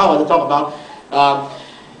another hour to talk about.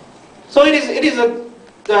 So it is a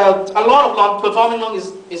lot of non-performing loan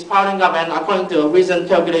is piling up, and according to a recent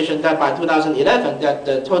calculation that by 2011, that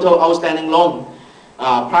the total outstanding loan,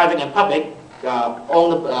 private and public,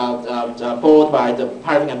 borrowed by the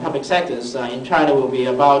private and public sectors in China, will be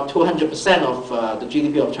about 200% of the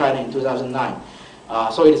GDP of China in 2009.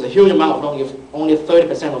 So it is a huge amount of loan. If only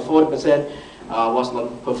 30% or 40% was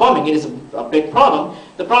not performing, it is a big problem.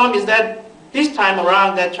 The problem is that this time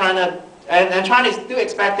around that China, and China is still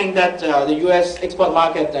expecting that the US export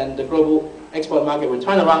market and the global export market will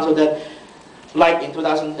turn around so that like in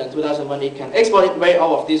 2000 and 2001 it can export it way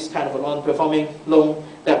out of this kind of non-performing loan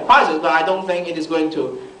debt crisis, but I don't think it is going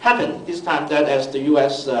to happen this time that as the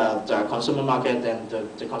US the consumer market and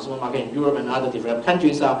the consumer market in Europe and other developed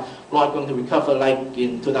countries are not going to recover like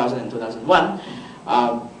in 2000 and 2001.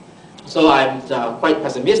 So I'm quite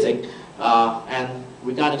pessimistic and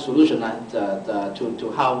regarding solution and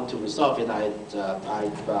to how to resolve it, I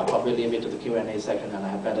probably leave it to the Q&A section and I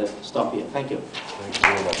had better stop here. Thank you. Thank you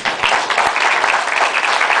very much.